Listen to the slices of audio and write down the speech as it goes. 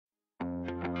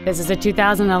This is a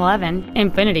 2011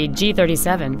 Infiniti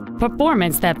G37,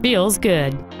 performance that feels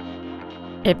good.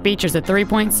 It features a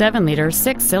 3.7-liter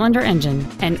 6-cylinder engine,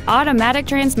 an automatic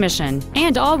transmission,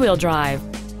 and all-wheel drive.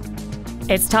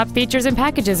 Its top features and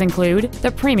packages include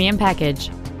the Premium Package,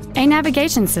 a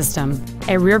navigation system,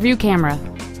 a rear-view camera,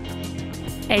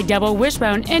 a double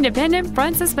wishbone independent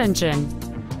front suspension,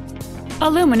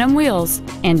 aluminum wheels,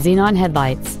 and xenon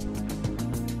headlights.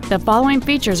 The following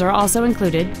features are also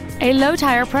included: a low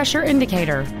tire pressure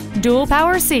indicator, dual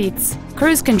power seats,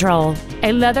 cruise control,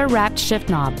 a leather-wrapped shift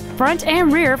knob, front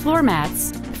and rear floor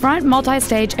mats, front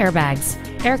multi-stage airbags,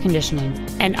 air conditioning,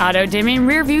 an auto-dimming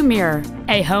rear-view mirror,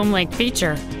 a home link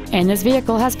feature, and this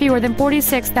vehicle has fewer than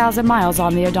 46,000 miles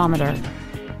on the odometer.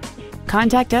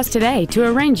 Contact us today to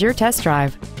arrange your test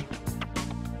drive.